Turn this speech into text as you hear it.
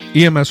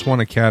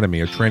EMS1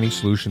 Academy, a training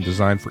solution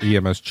designed for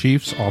EMS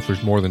chiefs,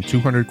 offers more than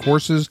 200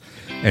 courses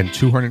and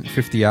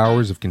 250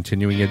 hours of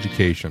continuing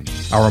education.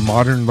 Our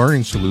modern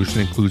learning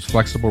solution includes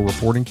flexible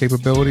reporting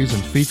capabilities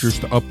and features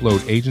to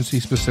upload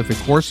agency-specific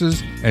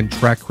courses and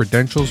track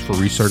credentials for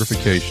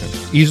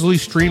recertification. Easily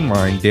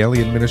streamline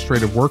daily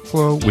administrative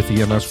workflow with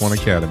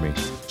EMS1 Academy.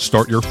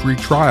 Start your free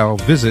trial.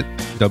 Visit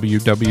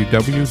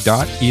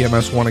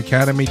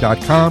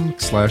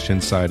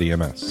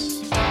www.ems1academy.com/InsideEMS.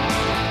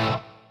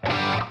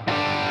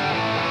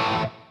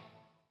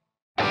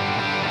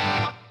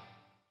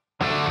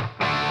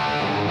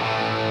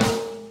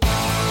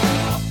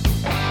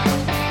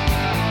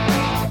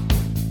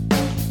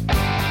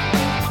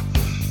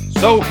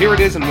 So here it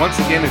is, and once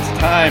again, it's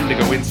time to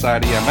go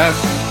inside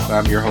EMS.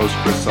 I'm your host,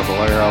 Chris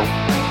Cavallero,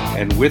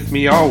 and with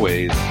me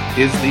always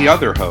is the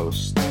other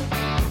host.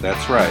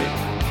 That's right,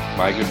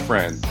 my good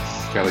friend,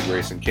 Kelly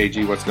Grayson.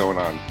 KG, what's going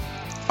on?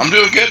 I'm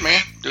doing good,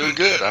 man. Doing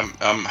good.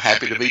 I'm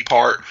happy to be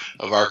part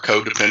of our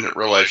codependent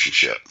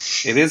relationship.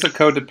 It is a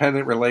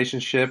codependent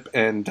relationship,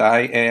 and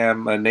I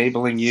am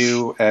enabling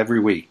you every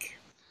week.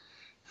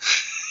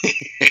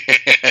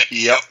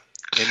 Yep.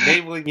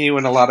 Enabling you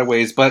in a lot of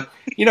ways. But,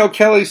 you know,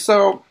 Kelly,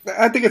 so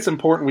I think it's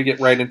important we get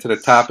right into the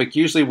topic.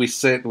 Usually we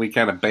sit and we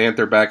kind of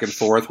banter back and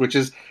forth, which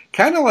is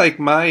kind of like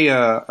my,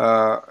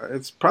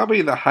 it's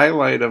probably the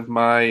highlight of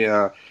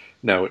my,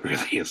 no, it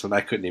really isn't.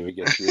 I couldn't even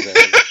get through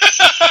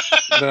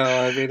that. No,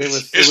 I mean, it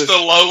was the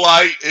low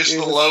light. It's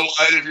the low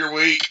light of your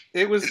week.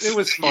 It was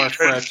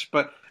far-fetched,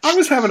 but I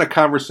was having a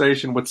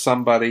conversation with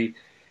somebody,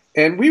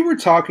 and we were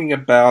talking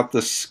about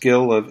the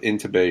skill of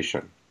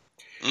intubation.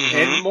 Mm-hmm.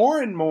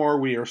 And more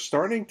we are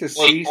starting to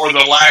see... Or the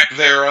lack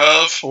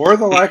thereof. Or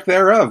the lack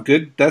thereof.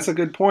 Good. That's a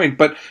good point.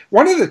 But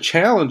one of the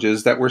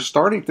challenges that we're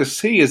starting to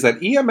see is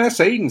that EMS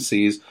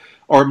agencies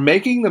are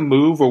making the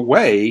move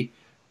away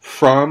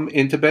from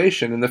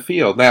intubation in the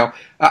field. Now,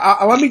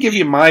 let me give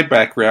you my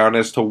background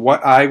as to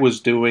what I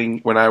was doing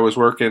when I was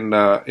working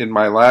in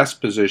my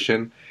last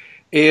position.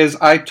 Is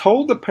I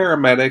told the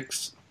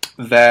paramedics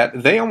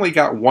that they only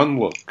got one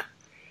look.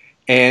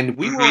 And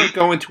we were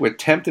going to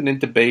attempt an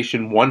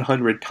intubation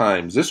 100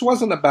 times. This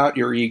wasn't about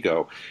your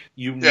ego.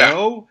 You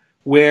know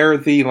where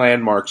the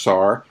landmarks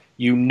are.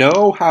 You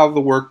know how to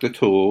work the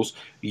tools.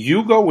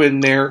 You go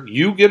in there,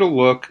 you get a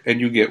look, and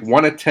you get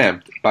one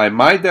attempt. By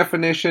my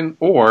definition,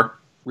 or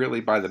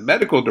really by the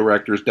medical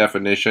director's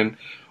definition,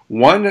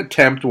 one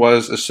attempt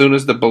was as soon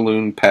as the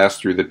balloon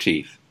passed through the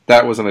teeth.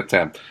 That was an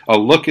attempt. A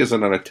look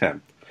isn't an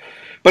attempt.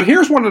 But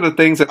here's one of the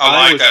things that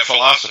I like that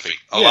philosophy.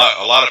 A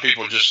lot of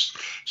people just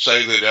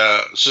say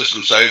that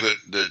systems say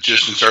that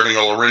just inserting a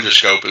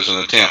laryngoscope is an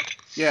attempt.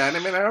 Yeah, and I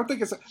mean, I don't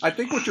think it's. I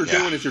think what you're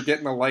doing is you're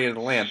getting a lay of the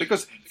land,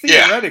 because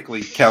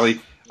theoretically, Kelly,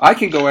 I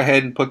can go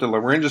ahead and put the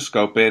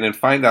laryngoscope in and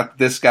find out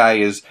this guy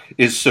is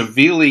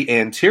severely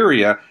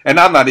anterior, and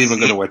I'm not even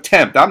going to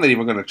attempt. I'm not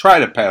even going to try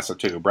to pass a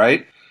tube,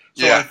 right?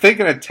 So I think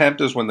an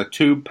attempt is when the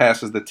tube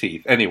passes the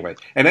teeth. Anyway,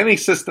 and any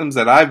systems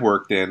that I've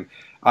worked in,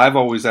 I've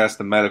always asked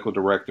the medical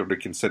director to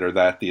consider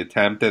that the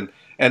attempt, and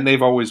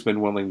they've always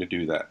been willing to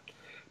do that.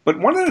 But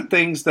one of the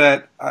things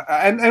that,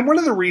 and one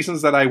of the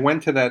reasons that I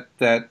went to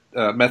that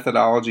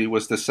methodology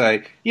was to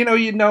say, you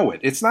know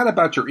it. It's not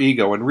about your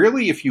ego, and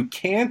really, if you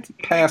can't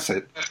pass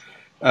it,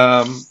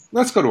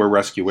 let's go to a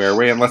rescue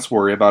airway and let's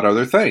worry about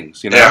other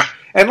things, Yeah.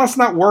 And let's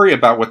not worry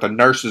about what the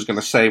nurse is going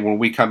to say when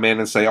we come in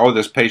and say, oh,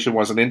 this patient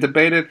wasn't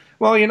intubated.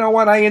 Well, you know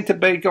what? I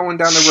intubate going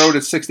down the road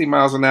at 60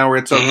 miles an hour.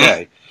 It's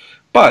okay.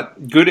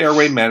 But good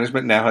airway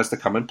management now has to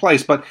come in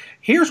place. But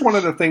here's one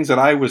of the things that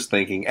I was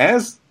thinking.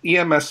 As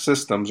EMS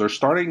systems are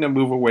starting to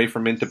move away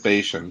from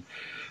intubation,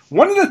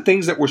 one of the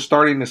things that we're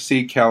starting to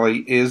see, Kelly,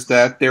 is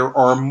that there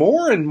are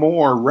more and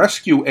more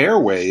rescue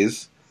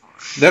airways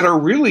that are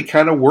really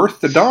kind of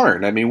worth the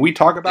darn. I mean, we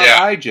talk about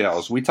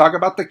iGels. We talk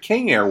about the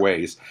King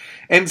Airways.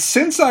 And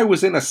since I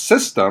was in a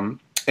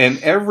system, and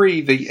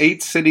the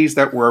 8 cities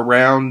that were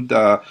around,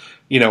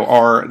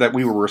 that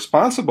we were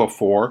responsible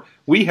for,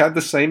 we had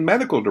the same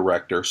medical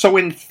director. So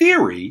in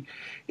theory,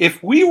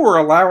 if we were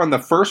allowing the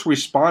first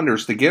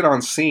responders to get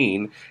on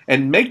scene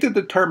and make the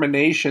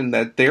determination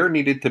that there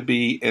needed to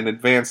be an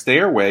advanced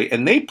airway,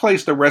 and they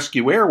placed a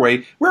rescue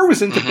airway, where was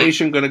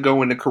intubation going to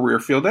go in the career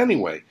field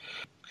anyway?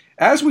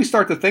 As we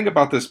start to think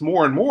about this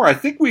more and more, I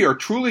think we are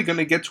truly going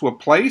to get to a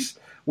place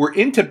where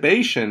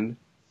intubation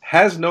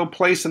has no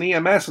place in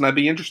EMS, and I'd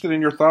be interested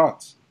in your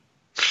thoughts.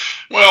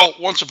 Well,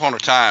 once upon a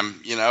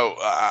time,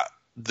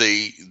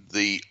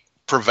 the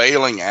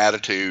prevailing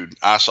attitude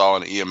I saw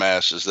in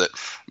EMS is that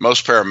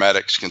most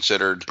paramedics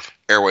considered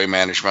airway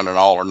management an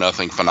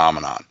all-or-nothing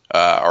phenomenon,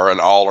 or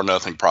an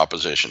all-or-nothing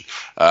proposition.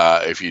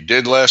 If you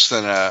did less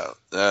than an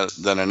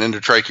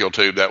endotracheal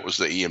tube, that was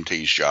the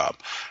EMT's job.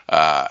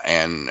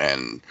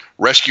 And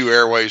rescue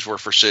airways were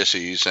for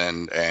sissies,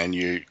 and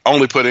you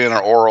only put in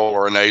an oral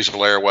or a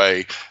nasal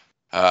airway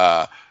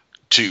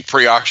to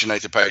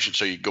pre-oxygenate the patient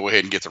so you go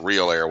ahead and get the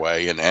real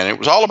airway, and it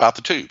was all about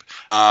the tube.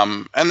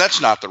 And that's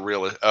not a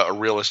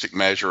realistic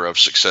measure of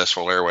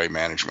successful airway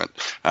management.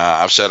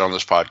 I've said on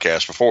this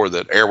podcast before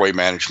that airway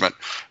management,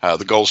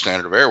 the gold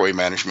standard of airway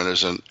management,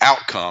 is an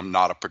outcome,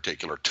 not a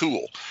particular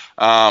tool.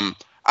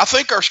 I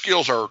think our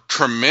skills are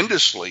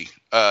tremendously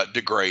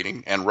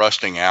degrading and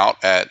rusting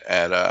out at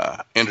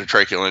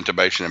endotracheal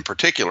intubation in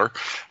particular,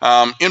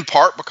 in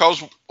part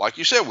because, like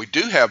you said, we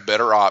do have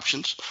better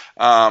options.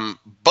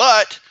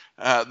 But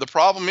the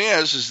problem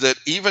is that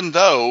even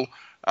though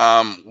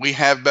we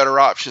have better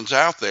options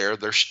out there,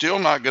 they're still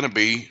not going to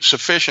be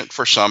sufficient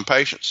for some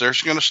patients.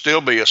 There's going to still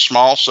be a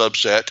small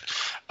subset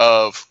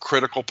of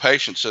critical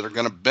patients that are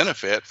going to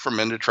benefit from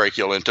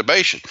endotracheal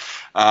intubation.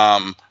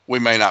 We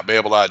may not be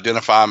able to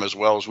identify them as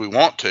well as we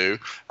want to,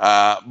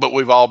 but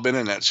we've all been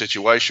in that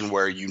situation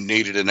where you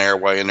needed an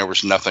airway and there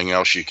was nothing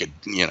else you could,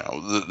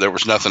 there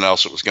was nothing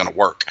else that was going to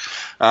work.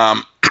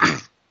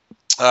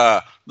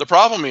 The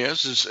problem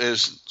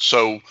is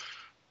so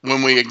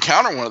when we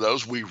encounter one of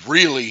those, we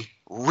really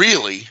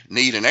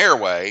need an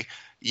airway,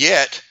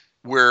 yet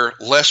we're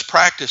less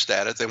practiced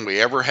at it than we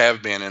ever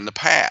have been in the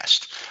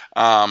past.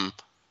 I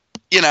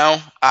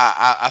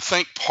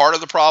think part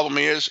of the problem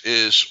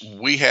is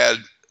we had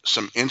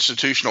some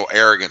institutional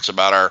arrogance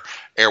about our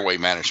airway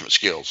management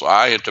skills. So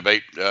I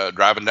intubate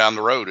driving down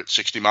the road at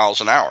 60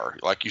 miles an hour,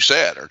 like you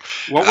said.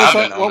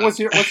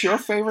 What's your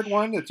favorite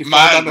one that you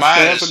fall down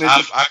the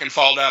stairs? I can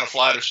fall down a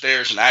flight of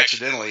stairs and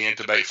accidentally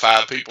intubate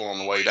 5 people on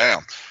the way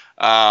down.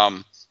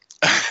 I'm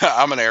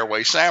an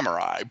airway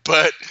samurai,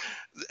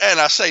 and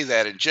I say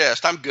that in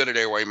jest. I'm good at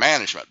airway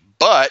management,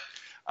 but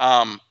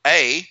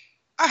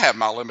I have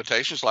my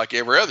limitations like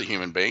every other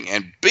human being,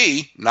 and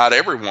B, not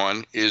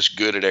everyone is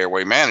good at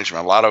airway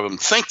management. A lot of them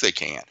think they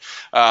can.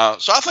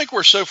 So I think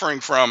we're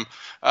suffering from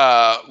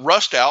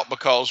rust out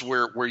because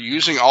we're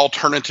using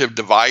alternative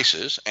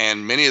devices,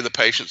 and many of the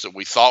patients that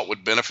we thought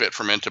would benefit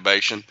from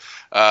intubation,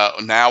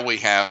 now we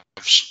have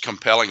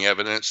compelling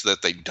evidence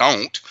that they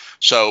don't.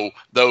 So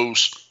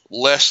those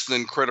less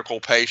than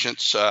critical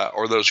patients,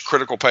 or those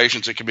critical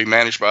patients that can be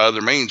managed by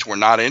other means, we're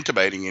not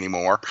intubating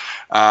anymore,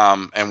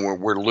 and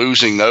we're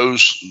losing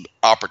those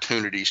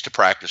opportunities to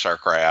practice our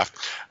craft.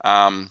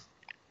 Our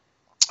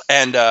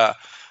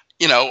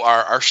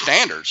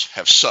standards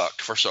have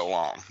sucked for so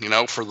long.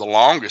 For the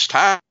longest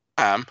time,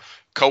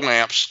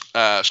 COAMP's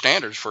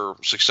standards for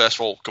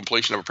successful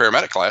completion of a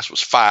paramedic class was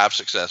 5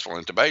 successful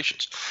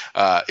intubations.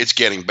 It's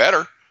getting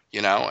better.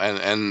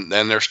 And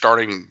they're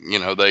starting,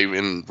 they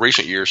in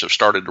recent years have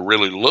started to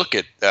really look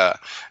at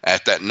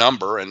that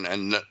number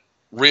and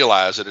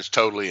realize that it's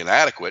totally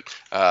inadequate.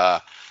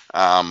 But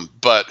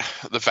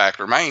the fact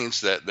remains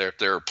that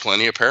there are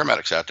plenty of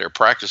paramedics out there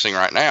practicing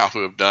right now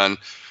who have done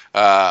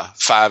 5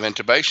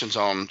 intubations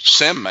on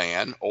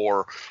SimMan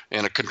or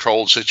in a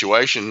controlled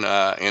situation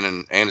in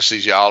an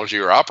anesthesiology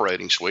or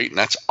operating suite, and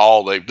that's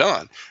all they've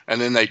done.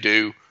 And then they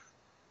do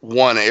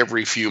one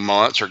every few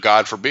months, or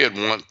God forbid,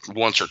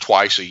 once or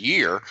twice a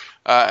year,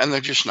 and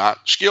they're just not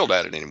skilled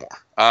at it anymore.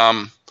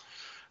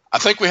 I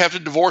think we have to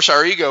divorce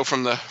our ego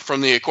from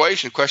the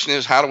equation. The question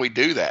is, how do we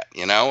do that?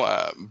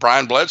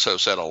 Brian Bledsoe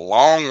said a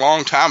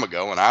long time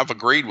ago, and I've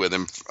agreed with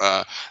him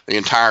the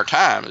entire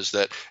time, is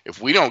that if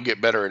we don't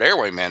get better at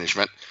airway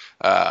management,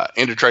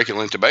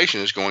 endotracheal intubation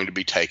is going to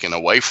be taken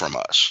away from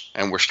us,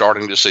 and we're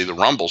starting to see the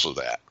rumbles of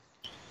that.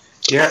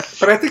 Yeah,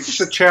 but I think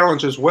the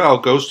challenge as well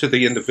goes to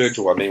the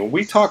individual. I mean, when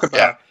we talk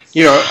about,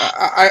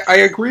 I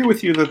agree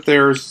with you that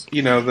there's,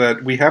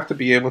 that we have to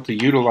be able to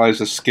utilize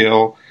a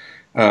skill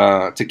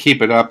to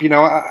keep it up.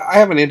 I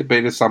haven't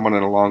intubated someone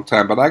in a long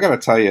time, but I got to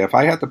tell you, if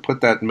I had to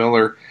put that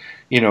Miller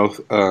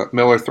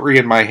 3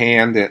 in my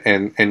hand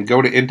and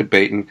go to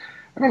intubating,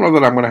 I don't know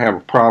that I'm going to have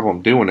a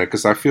problem doing it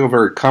because I feel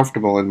very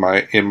comfortable in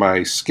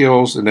my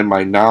skills and in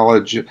my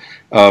knowledge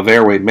of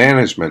airway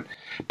management.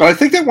 But I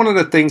think that one of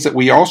the things that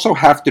we also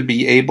have to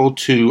be able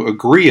to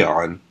agree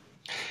on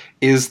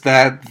is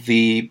that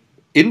the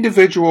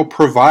individual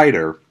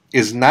provider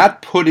is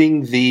not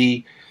putting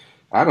the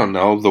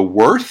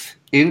worth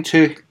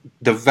into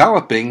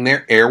developing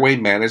their airway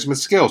management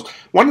skills.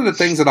 One of the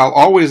things that I'll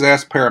always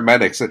ask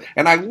paramedics,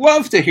 and I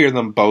love to hear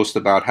them boast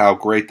about how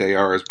great they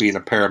are as being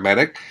a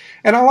paramedic,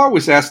 and I'll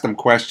always ask them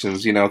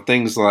questions,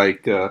 things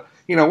like,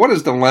 what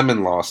does the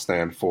Lemon Law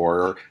stand for?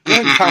 Or go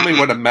ahead and tell me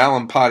what a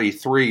Malampati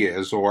 3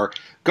 is, or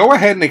go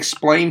ahead and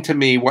explain to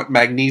me what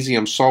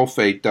magnesium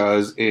sulfate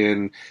does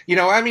in,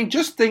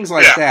 just things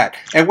like that.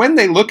 And when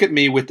they look at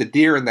me with the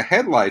deer in the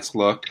headlights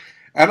look,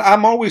 and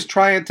I'm always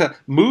trying to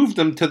move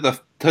them to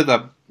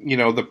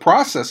the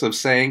process of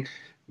saying,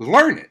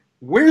 learn it.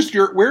 Where's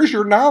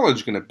your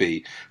knowledge going to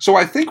be? So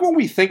I think when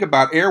we think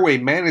about airway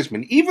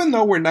management, even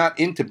though we're not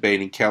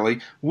intubating, Kelly,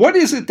 what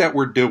is it that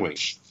we're doing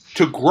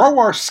to grow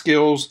our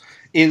skills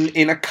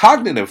in a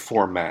cognitive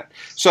format.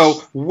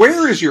 So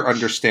where is your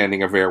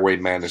understanding of airway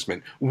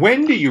management?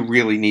 When do you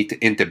really need to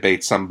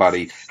intubate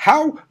somebody?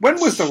 When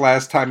was the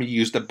last time you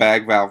used a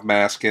bag valve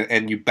mask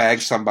and you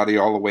bagged somebody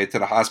all the way to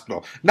the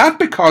hospital? Not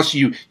because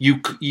you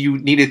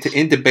needed to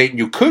intubate and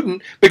you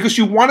couldn't, because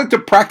you wanted to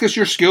practice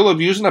your skill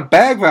of using a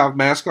bag valve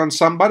mask on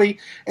somebody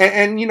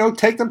and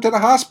take them to the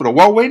hospital.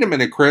 Well, wait a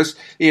minute, Chris.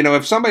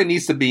 If somebody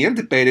needs to be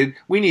intubated,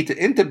 we need to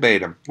intubate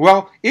them.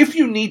 Well, if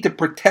you need to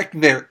protect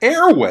their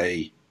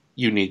airway,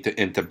 you need to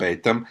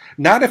intubate them,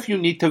 not if you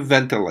need to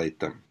ventilate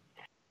them.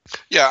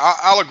 Yeah,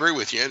 I'll agree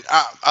with you.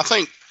 I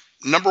think,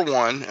 number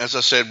one, as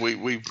I said,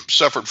 we've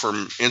suffered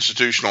from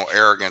institutional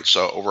arrogance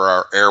over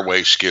our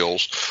airway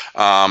skills.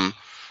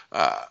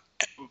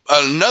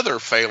 Another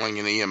failing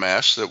in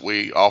EMS that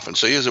we often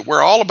see is that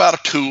we're all about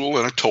a tool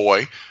and a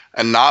toy,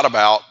 and not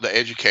about the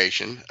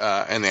education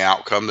and the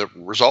outcome that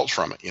results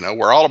from it.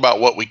 We're all about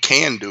what we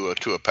can do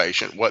to a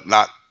patient, what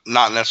not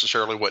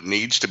necessarily what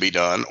needs to be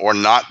done or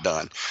not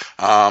done.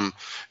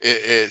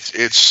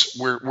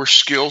 We're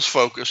skills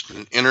focused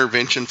and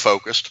intervention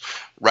focused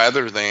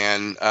rather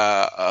than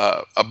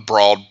a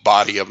broad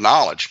body of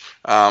knowledge.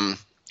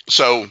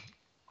 So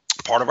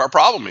part of our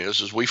problem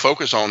is we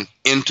focus on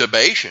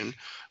intubation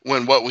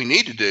when what we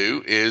need to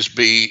do is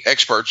be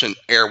experts in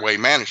airway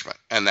management.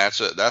 And that's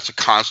a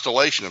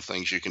constellation of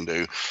things you can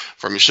do,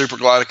 from your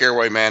supraglottic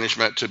airway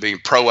management to being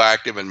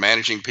proactive in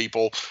managing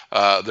people,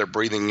 their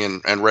breathing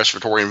and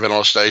respiratory and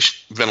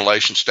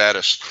ventilation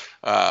status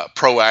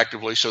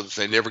proactively, so that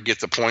they never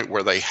get to the point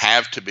where they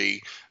have to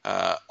be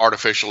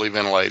artificially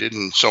ventilated,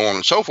 and so on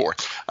and so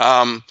forth.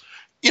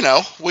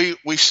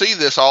 We see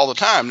this all the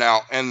time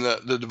now, and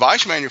the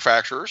device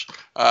manufacturers,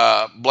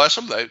 bless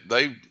them,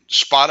 they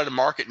spotted a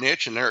market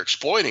niche and they're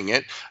exploiting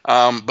it,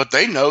 but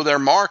they know their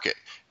market,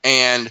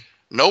 and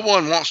no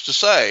one wants to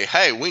say,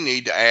 hey, we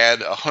need to add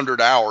 100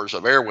 hours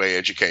of airway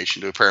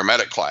education to a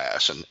paramedic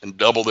class and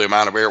double the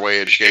amount of airway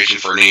education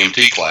for an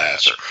EMT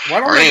class or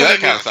any of that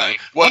kind of thing.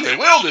 What they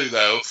will do,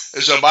 though,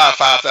 is they'll buy a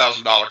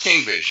 $5,000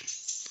 King Vision.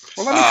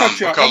 Well, let me cut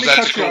you off. Because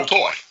that's a cool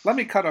toy. Let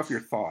me cut off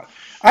your thought.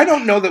 I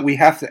don't know that we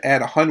have to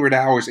add 100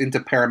 hours into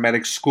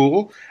paramedic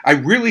school. I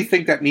really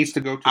think that needs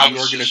to go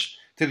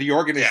to the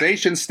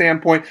organization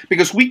standpoint,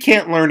 because we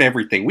can't learn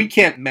everything. We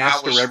can't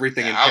master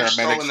everything in paramedic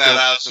school. I was throwing that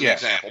out as an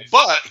example.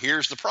 But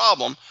here's the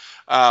problem.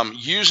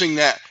 Using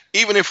that,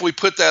 even if we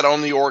put that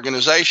on the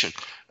organization,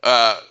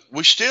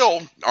 we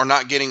still are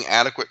not getting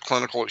adequate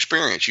clinical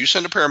experience. You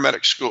send a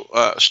paramedic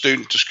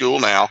student to school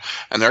now,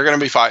 and they're going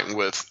to be fighting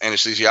with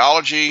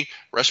anesthesiology,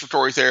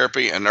 respiratory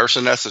therapy, and nurse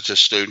anesthetist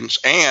students,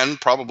 and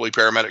probably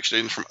paramedic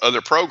students from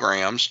other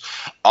programs,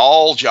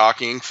 all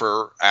jockeying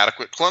for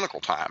adequate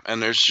clinical time.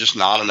 And there's just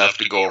not enough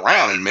to go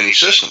around in many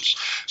systems.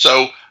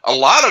 So a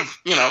lot of,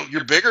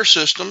 your bigger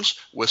systems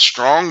with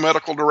strong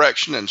medical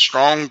direction and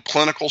strong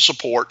clinical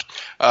support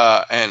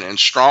and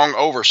strong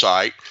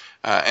oversight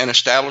and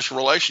established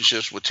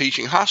relationships with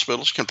teaching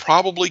hospitals can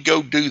probably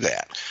go do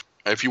that.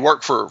 If you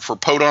work for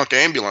Podunk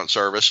Ambulance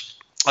Service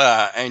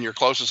and your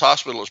closest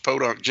hospital is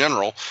Podunk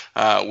General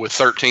with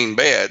 13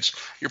 beds,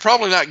 you're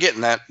probably not getting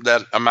that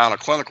amount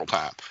of clinical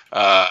time.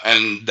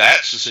 And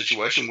that's the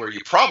situation where you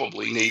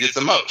probably need it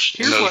the most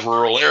in those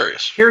rural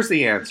areas. Here's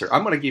the answer.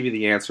 I'm going to give you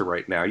the answer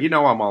right now.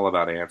 I'm all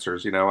about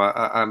answers.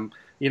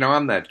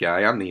 I'm that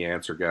guy. I'm the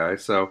answer guy.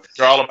 So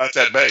you're all about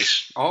that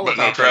bass. All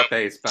about that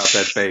bass,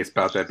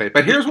 about that bass.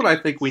 But here's what I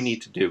think we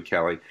need to do,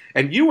 Kelly.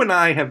 And you and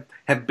I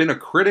have been a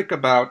critic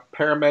about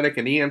paramedic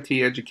and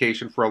EMT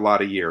education for a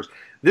lot of years.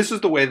 This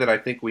is the way that I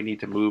think we need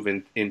to move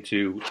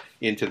into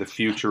the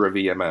future of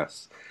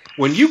EMS.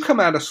 When you come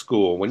out of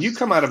school, when you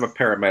come out of a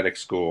paramedic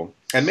school,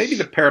 and maybe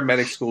the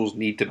paramedic schools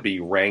need to be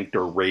ranked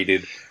or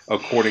rated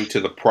according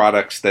to the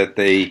products that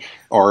they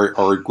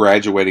are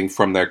graduating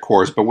from their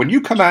course. But when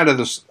you come out of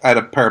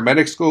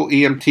paramedic school,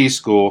 EMT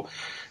school,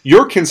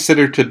 you're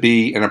considered to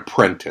be an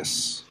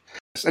apprentice.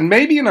 And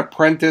maybe an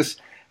apprentice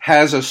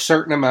has a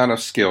certain amount of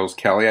skills,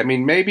 Kelly. I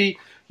mean, maybe,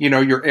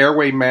 your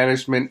airway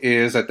management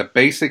is at the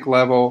basic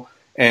level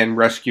and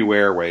rescue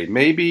airway.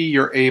 Maybe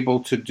you're able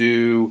to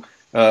do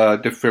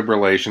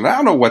defibrillation. I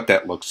don't know what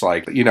that looks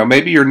like.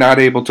 Maybe you're not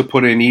able to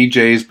put in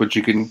EJs, but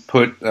you can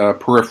put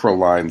peripheral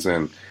lines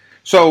in.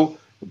 So,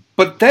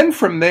 but then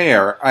from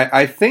there,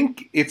 I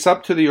think it's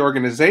up to the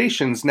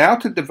organizations now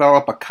to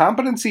develop a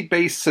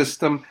competency-based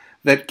system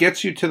that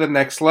gets you to the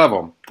next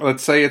level.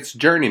 Let's say it's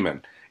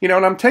journeyman.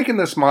 And I'm taking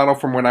this model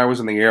from when I was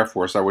in the Air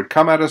Force. I would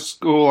come out of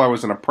school, I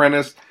was an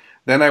apprentice,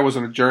 then I was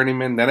a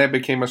journeyman, then I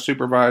became a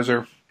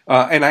supervisor.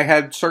 And I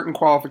had certain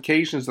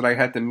qualifications that I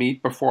had to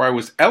meet before I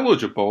was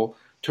eligible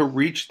to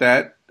reach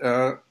that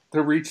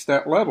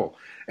level.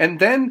 And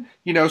then,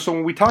 so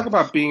when we talk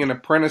about being an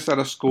apprentice at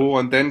a school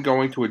and then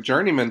going to a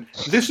journeyman,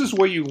 this is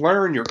where you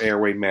learn your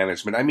airway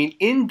management. I mean,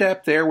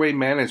 in-depth airway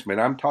management.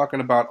 I'm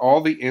talking about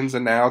all the ins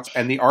and outs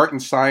and the art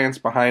and science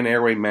behind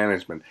airway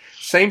management.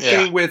 Same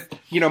thing with,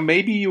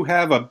 maybe you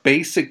have a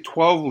basic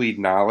 12-lead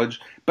knowledge,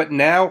 but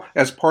now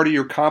as part of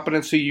your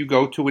competency, you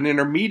go to an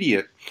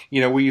intermediate,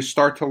 where you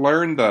start to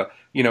learn the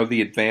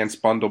the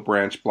advanced bundle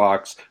branch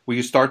blocks, where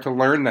you start to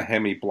learn the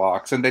hemi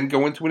blocks and then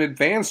go into an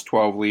advanced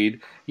 12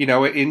 lead,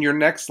 in your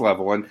next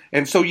level.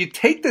 And so you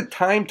take the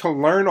time to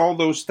learn all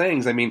those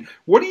things. I mean,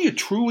 what do you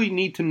truly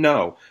need to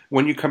know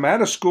when you come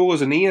out of school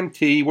as an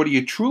EMT? What do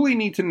you truly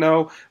need to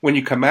know when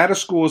you come out of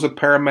school as a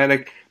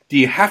paramedic? Do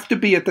you have to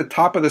be at the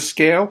top of the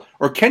scale,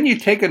 or can you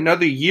take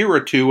another year or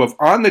two of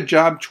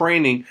on-the-job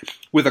training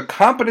with a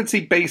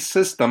competency-based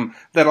system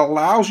that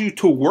allows you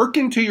to work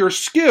into your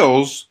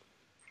skills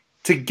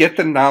to get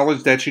the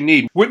knowledge that you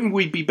need? Wouldn't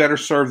we be better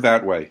served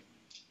that way?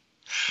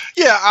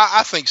 Yeah,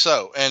 I think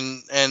so.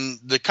 And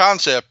the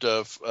concept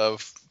of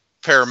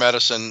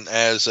paramedicine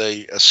as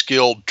a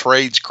skilled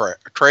trade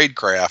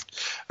craft,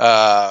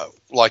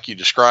 like you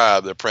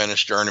described, the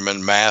apprentice,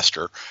 journeyman,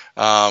 master,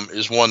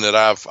 is one that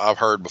I've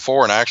heard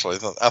before, and actually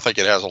I think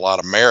it has a lot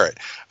of merit.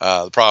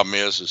 The problem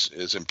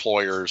is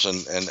employers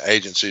and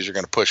agencies are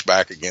going to push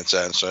back against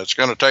that, and so it's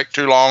going to take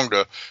too long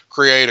to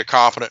create a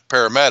competent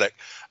paramedic.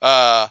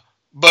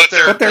 But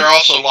they're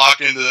also locked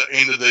into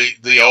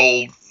the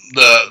old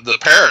the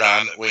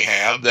paradigm that we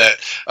have, that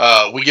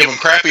we give them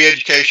crappy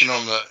education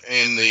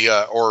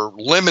or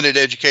limited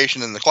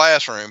education in the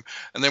classroom,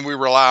 and then we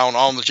rely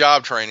on the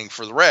job training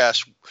for the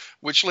rest,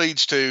 which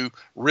leads to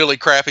really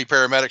crappy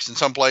paramedics in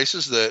some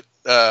places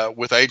that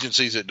with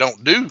agencies that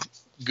don't do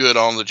good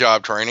on the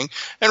job training,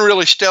 and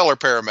really stellar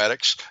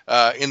paramedics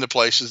in the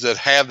places that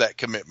have that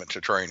commitment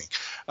to training.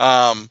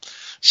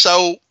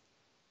 So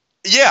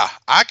yeah,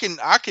 I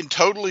can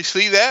totally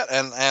see that,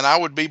 and I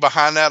would be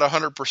behind that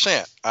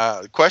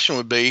 100%. The question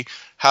would be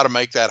how to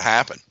make that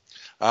happen.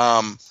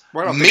 I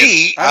don't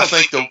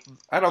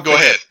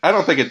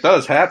think it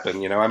does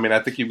happen. I mean, I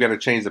think you've got to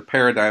change the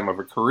paradigm of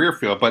a career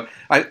field. But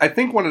I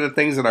think one of the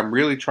things that I'm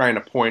really trying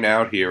to point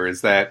out here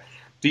is that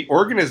the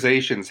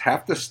organizations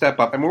have to step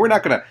up. I mean, we're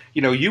not going to,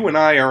 you and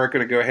I aren't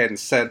going to go ahead and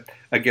set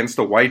against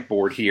the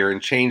whiteboard here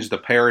and change the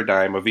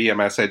paradigm of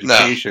EMS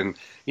education,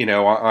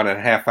 on a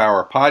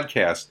half-hour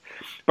podcast.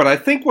 But I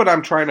think what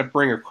I'm trying to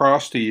bring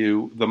across to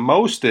you the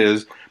most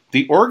is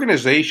the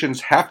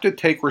organizations have to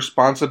take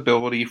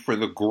responsibility for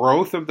the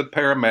growth of the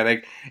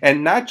paramedic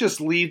and not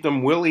just leave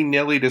them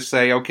willy-nilly to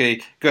say,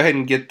 okay, go ahead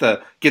and get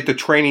the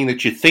training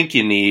that you think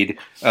you need.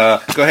 Go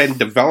ahead and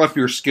develop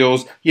your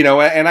skills.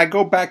 And I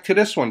go back to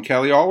this one,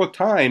 Kelly, all the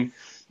time,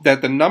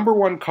 that the number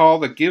one call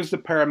that gives the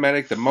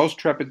paramedic the most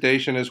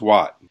trepidation is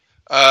what?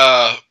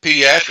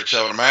 Pediatrics,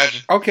 I would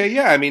imagine. Okay,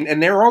 yeah, I mean,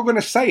 and they're all going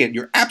to say it.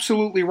 You're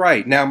absolutely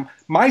right. Now,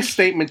 my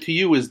statement to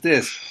you is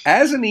this.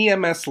 As an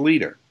EMS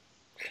leader,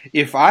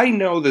 if I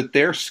know that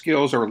their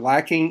skills are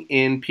lacking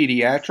in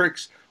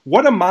pediatrics,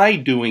 what am I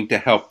doing to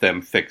help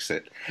them fix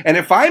it? And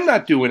if I'm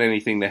not doing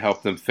anything to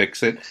help them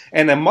fix it,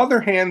 and a mother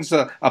hands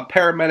a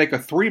paramedic a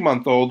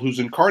 3-month-old who's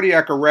in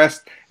cardiac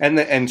arrest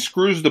and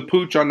screws the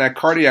pooch on that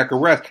cardiac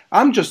arrest,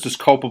 I'm just as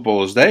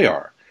culpable as they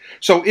are.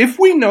 So if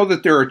we know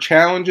that there are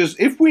challenges,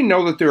 if we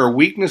know that there are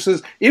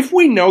weaknesses, if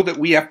we know that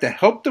we have to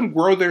help them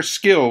grow their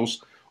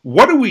skills,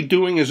 what are we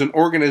doing as an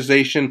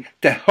organization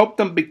to help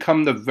them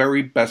become the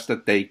very best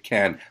that they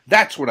can?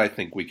 That's what I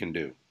think we can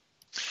do.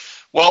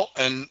 Well,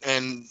 and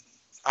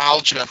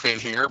I'll jump in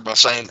here by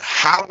saying,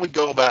 how do we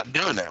go about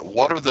doing that?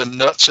 What are the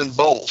nuts and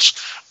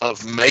bolts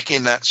of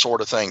making that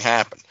sort of thing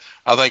happen?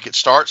 I think it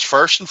starts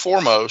first and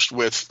foremost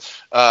with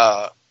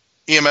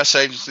EMS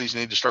agencies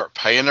need to start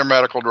paying their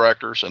medical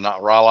directors and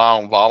not rely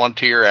on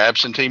volunteer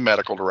absentee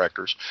medical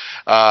directors,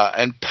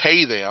 and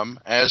pay them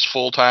as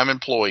full-time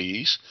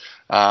employees,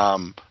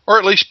 or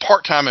at least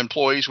part-time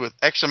employees with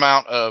X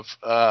amount of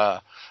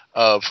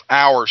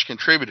hours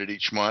contributed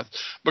each month,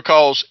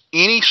 because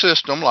any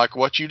system like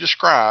what you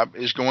describe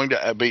is going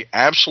to be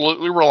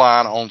absolutely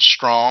relying on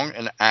strong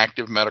and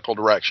active medical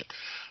direction.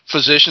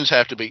 Physicians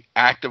have to be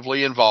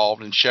actively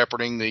involved in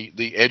shepherding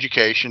the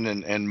education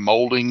and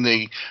molding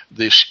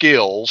the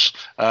skills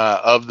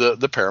of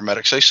the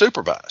paramedics they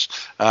supervise.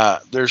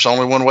 There's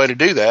only one way to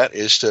do that,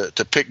 is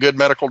to pick good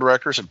medical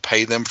directors and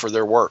pay them for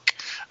their work.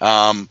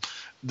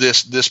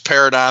 This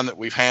paradigm that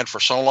we've had for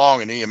so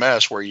long in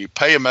EMS, where you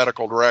pay a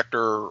medical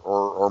director,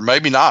 or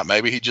maybe not,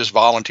 maybe he just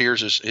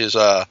volunteers his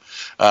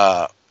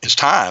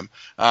time,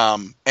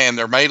 and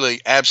they're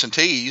mainly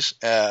absentees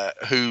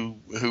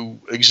who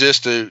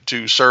exist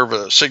to serve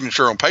a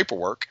signature on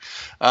paperwork,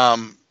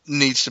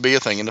 needs to be a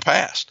thing in the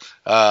past.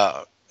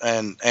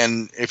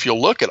 And if you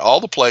look at all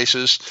the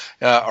places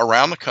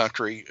around the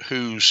country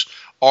whose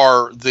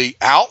are the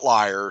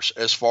outliers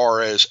as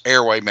far as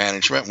airway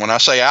management. When I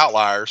say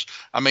outliers,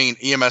 I mean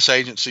EMS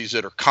agencies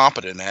that are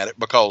competent at it,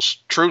 because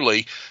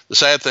truly the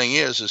sad thing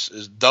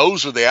is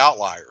those are the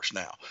outliers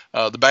now.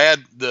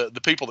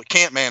 The people that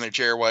can't manage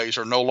airways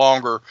are no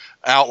longer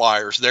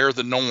outliers. They're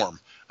the norm.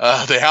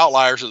 The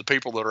outliers are the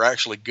people that are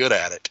actually good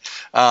at it.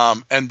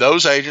 And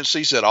those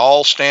agencies that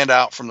all stand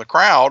out from the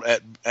crowd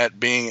at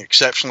being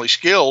exceptionally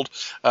skilled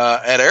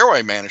at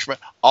airway management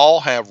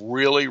all have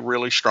really,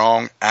 really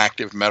strong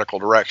active medical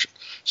direction.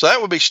 So that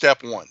would be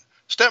step one.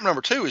 Step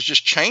number two is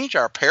just change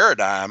our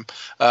paradigm,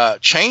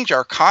 change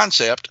our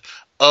concept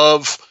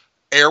of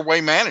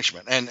airway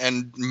management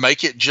and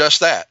make it just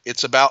that.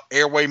 It's about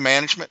airway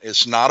management.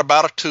 It's not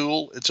about a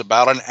tool. It's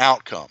about an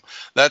outcome.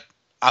 That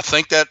I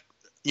think that,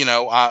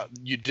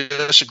 you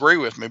disagree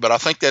with me, but I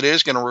think that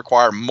is going to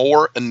require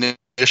more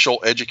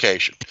initial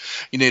education.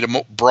 You need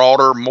a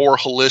broader, more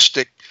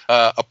holistic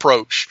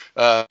approach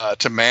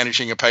to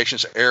managing a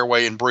patient's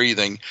airway and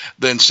breathing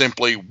than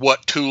simply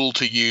what tool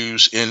to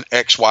use in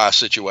XY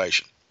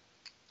situation.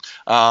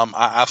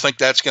 I think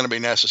that's going to be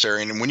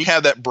necessary, and when you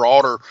have that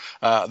broader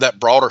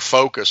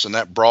focus and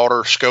that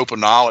broader scope of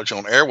knowledge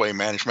on airway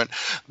management,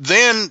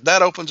 then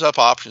that opens up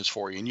options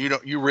for you, and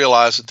you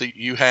realize that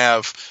you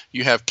have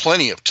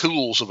plenty of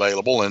tools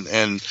available,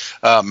 and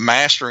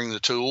mastering the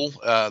tool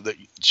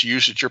that's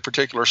used at your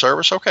particular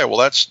service. Okay, well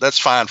that's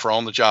fine for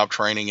on the job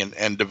training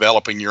and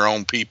developing your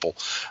own people,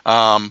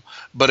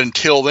 but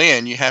until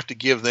then, you have to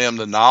give them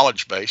the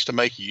knowledge base to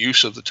make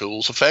use of the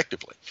tools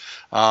effectively.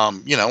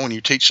 When you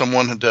teach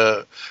someone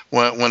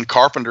when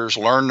carpenters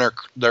learn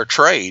their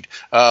trade,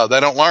 they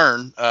don't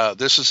learn,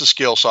 this is a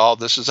skill saw,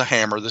 this is a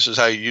hammer, this is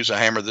how you use a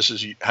hammer, this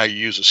is how you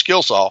use a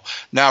skill saw.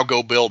 Now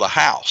go build a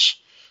house.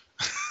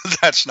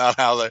 That's not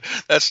how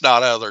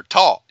they're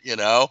taught.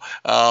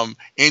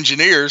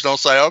 Engineers don't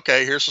say,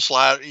 okay, here's a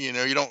slide.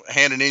 You don't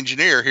hand an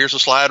engineer, here's a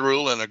slide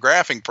rule and a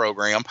graphing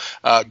program.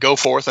 Go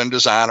forth and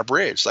design a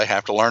bridge. They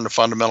have to learn the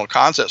fundamental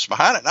concepts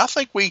behind it. And I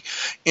think we,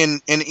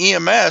 in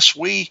EMS,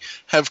 we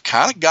have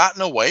kind of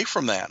gotten away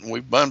from that, and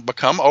we've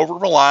become over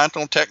reliant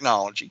on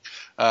technology.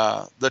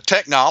 The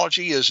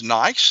technology is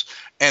nice,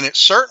 and it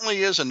certainly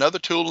is another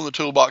tool in the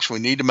toolbox we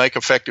need to make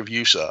effective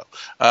use of.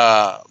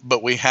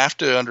 But we have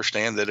to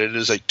understand that it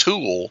is a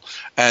tool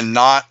and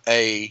not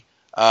a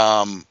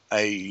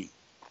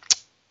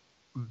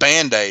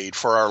Band-Aid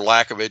for our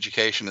lack of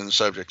education in the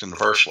subject in the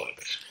first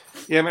place.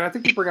 Yeah, I mean, I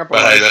think you bring up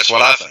that's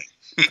what I think.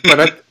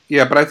 but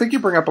I think you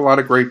bring up a lot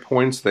of great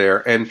points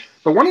there.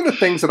 But one of the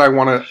things that I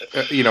want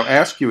to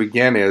ask you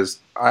again is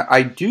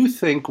I do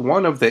think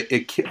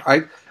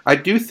I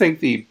do think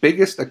the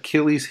biggest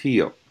Achilles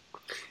heel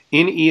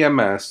in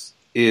EMS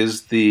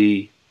is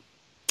the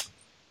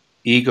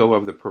ego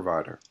of the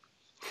provider.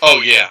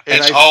 Oh yeah,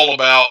 it's all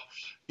about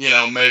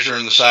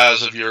measuring the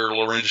size of your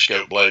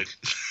laryngoscope blade.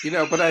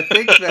 But I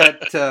think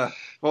that a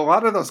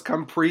lot of those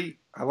come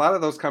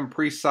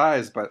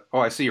pre-sized. But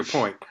I see your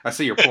point. But I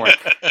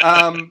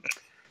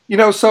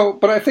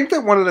think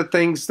that one of the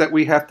things that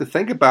we have to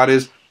think about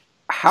is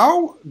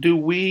how do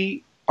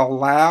we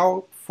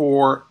allow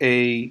for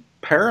a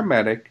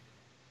paramedic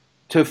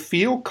to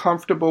feel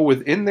comfortable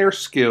within their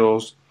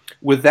skills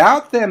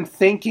without them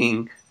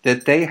thinking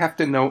that they have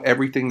to know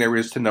everything there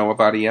is to know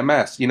about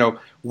EMS.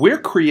 We're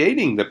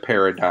creating the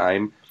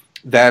paradigm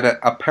that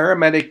a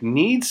paramedic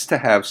needs to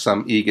have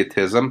some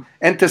egotism,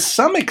 and to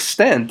some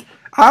extent,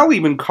 I'll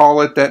even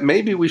call it that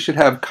maybe we should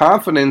have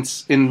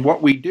confidence in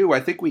what we do. I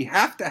think we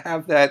have to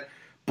have that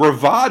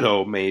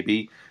bravado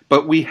maybe,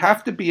 but we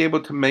have to be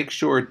able to make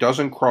sure it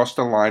doesn't cross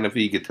the line of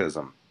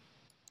egotism.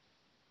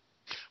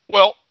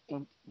 Well,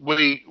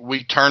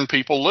 we turn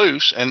people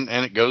loose, and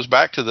it goes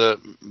back to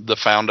the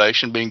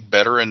foundation being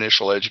better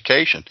initial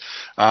education.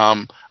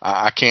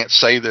 I can't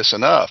say this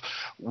enough.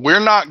 We're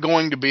not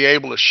going to be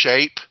able to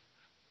shape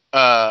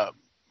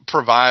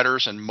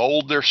providers and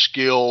mold their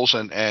skills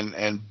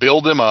and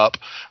build them up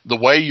the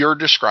way you're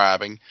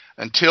describing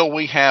until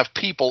we have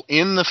people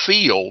in the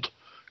field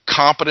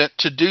competent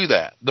to do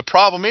that. The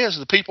problem is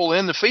the people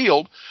in the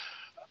field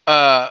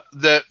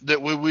that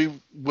we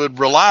would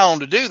rely on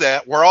to do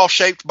that, we're all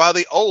shaped by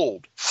the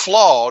old,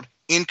 flawed,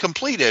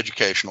 incomplete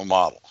educational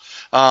model.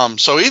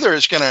 So either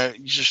it's going to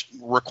just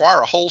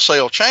require a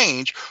wholesale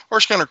change, or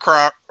it's going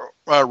to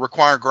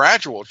require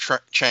gradual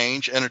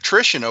change and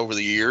attrition over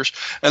the years,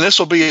 and this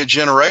will be a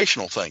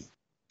generational thing.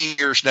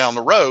 Years down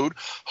the road,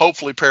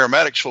 hopefully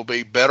paramedics will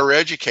be better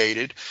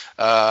educated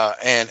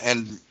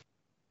and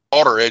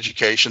broader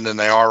education than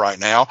they are right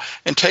now,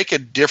 and take a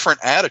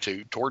different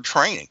attitude toward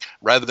training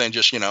rather than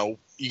just, you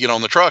get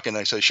on the truck and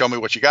they say, show me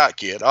what you got,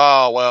 kid.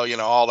 Oh,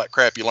 well, all that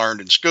crap you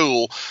learned in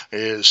school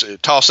is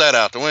toss that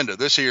out the window.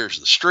 This here's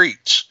the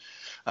streets.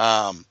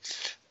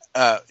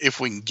 If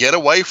we can get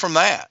away from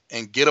that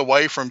and get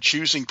away from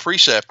choosing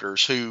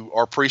preceptors who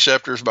are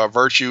preceptors by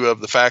virtue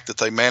of the fact that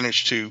they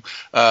managed to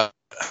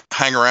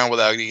hang around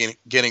without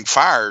getting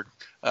fired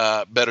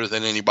better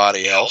than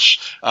anybody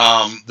else,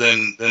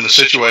 then the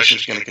situation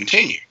is going to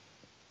continue.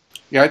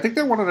 Yeah, I think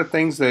that one of the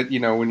things that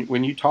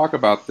when you talk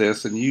about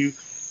this and you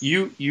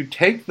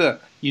take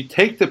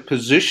the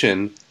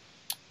position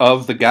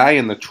of the guy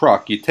in the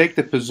truck, you take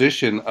the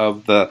position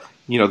of the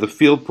the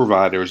field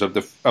providers, of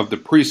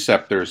the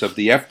preceptors, of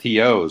the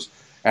FTOs,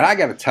 and I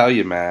got to tell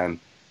you, man,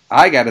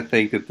 I got to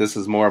think that this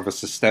is more of a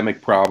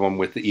systemic problem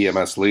with the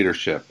EMS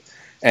leadership.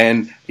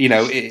 And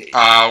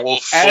I will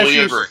fully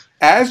agree.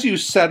 As you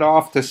set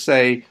off to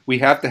say we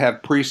have to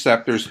have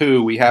preceptors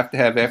who, we have to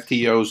have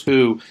FTOs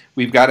who,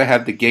 we've got to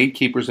have the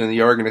gatekeepers in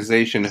the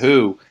organization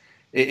who,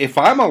 if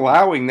I'm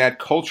allowing that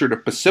culture to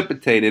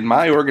precipitate in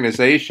my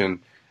organization,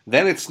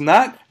 then it's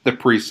not the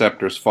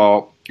preceptor's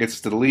fault.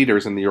 It's the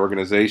leaders and the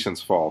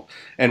organization's fault.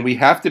 And we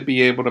have to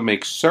be able to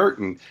make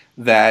certain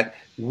that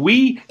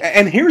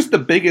and here's the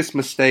biggest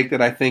mistake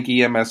that I think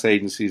EMS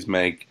agencies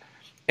make.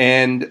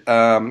 And,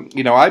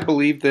 I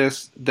believe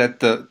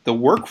that the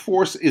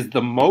workforce is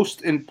the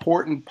most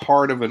important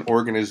part of an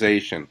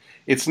organization.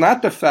 It's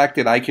not the fact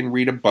that I can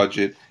read a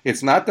budget.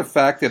 It's not the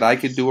fact that I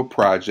can do a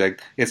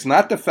project. It's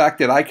not the fact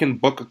that I can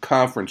book a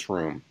conference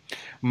room.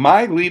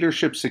 My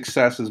leadership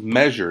success is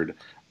measured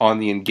on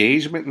the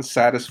engagement and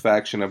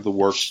satisfaction of the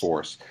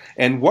workforce.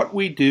 And what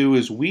we do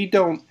is we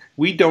don't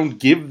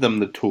give them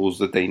the tools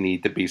that they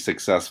need to be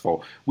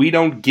successful. We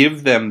don't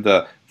give them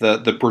the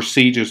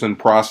procedures and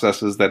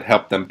processes that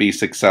help them be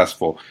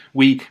successful.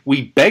 We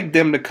beg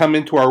them to come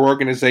into our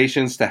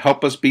organizations to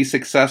help us be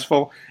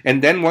successful,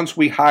 and then once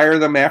we hire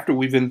them after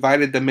we've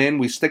invited them in,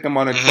 we stick them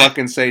on a truck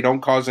and say,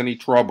 don't cause any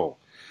trouble.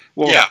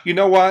 Well, You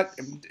know what?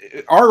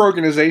 Our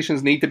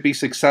organizations need to be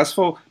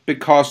successful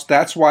because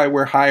that's why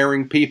we're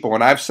hiring people.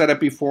 And I've said it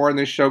before on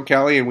this show,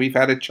 Kelly, and we've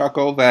had a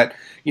chuckle that,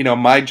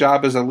 my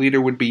job as a leader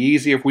would be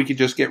easy if we could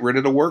just get rid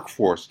of the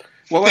workforce.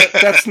 Well,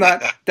 that's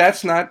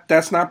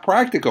not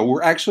practical.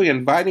 We're actually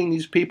inviting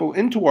these people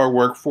into our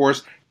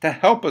workforce to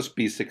help us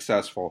be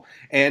successful.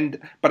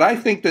 But I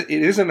think that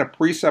it isn't a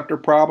preceptor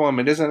problem.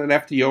 It isn't an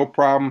FTO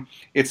problem.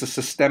 It's a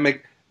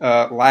systemic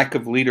lack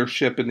of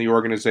leadership in the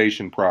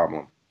organization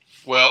problem.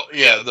 Well,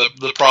 yeah,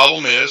 the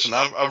problem is, and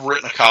I've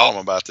written a column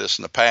about this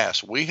in the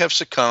past, we have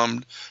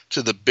succumbed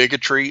to the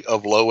bigotry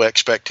of low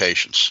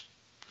expectations.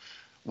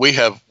 We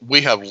have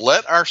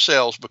let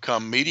ourselves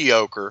become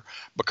mediocre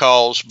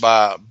because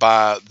by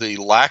the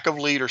lack of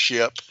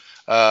leadership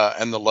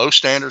and the low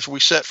standards we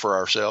set for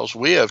ourselves,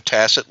 we have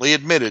tacitly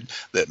admitted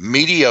that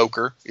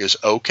mediocre is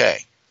okay.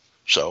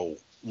 So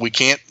we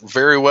can't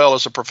very well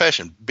as a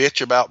profession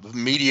bitch about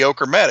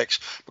mediocre medics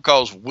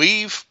because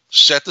we've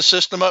set the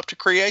system up to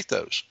create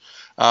those.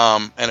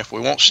 And if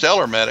we want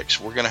stellar medics,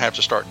 we're going to have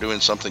to start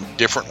doing something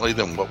differently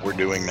than what we're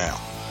doing now.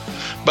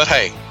 But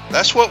hey,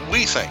 that's what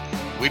we think.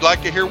 We'd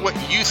like to hear what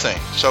you think.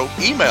 So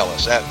email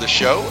us at the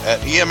show at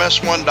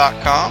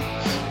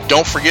EMS1.com.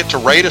 Don't forget to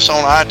rate us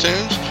on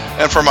iTunes.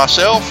 And for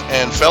myself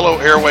and fellow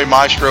airway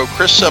maestro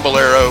Chris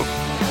Cebollero,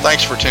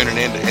 thanks for tuning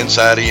in to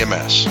Inside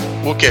EMS.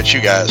 We'll catch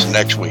you guys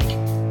next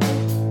week.